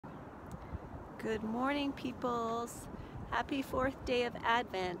Good morning, peoples. Happy 4th day of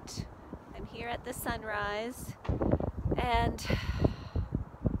Advent. I'm here at the sunrise and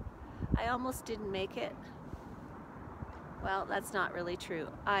I almost didn't make it. Well, that's not really true.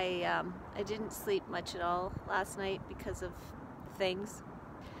 I didn't sleep much at all last night because of things.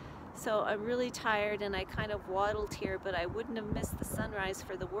 So I'm really tired and I kind of waddled here, but I wouldn't have missed the sunrise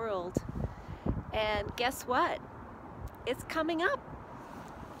for the world. And guess what? It's coming up.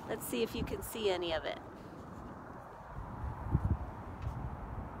 Let's see if you can see any of it.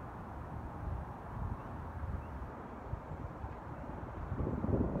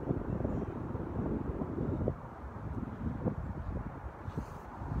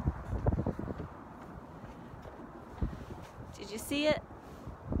 Did you see it?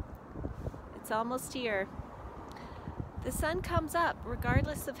 It's almost here. The sun comes up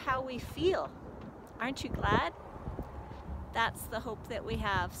regardless of how we feel. Aren't you glad? That's the hope that we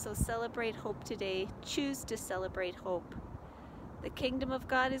have. So celebrate hope today. Choose to celebrate hope. The kingdom of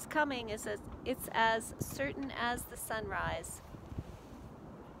God is coming. It's as certain as the sunrise.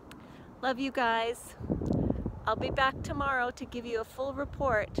 Love you guys. I'll be back tomorrow to give you a full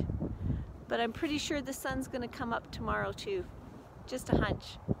report, but I'm pretty sure the sun's going to come up tomorrow too. Just a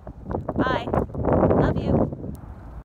hunch. Bye. Love you.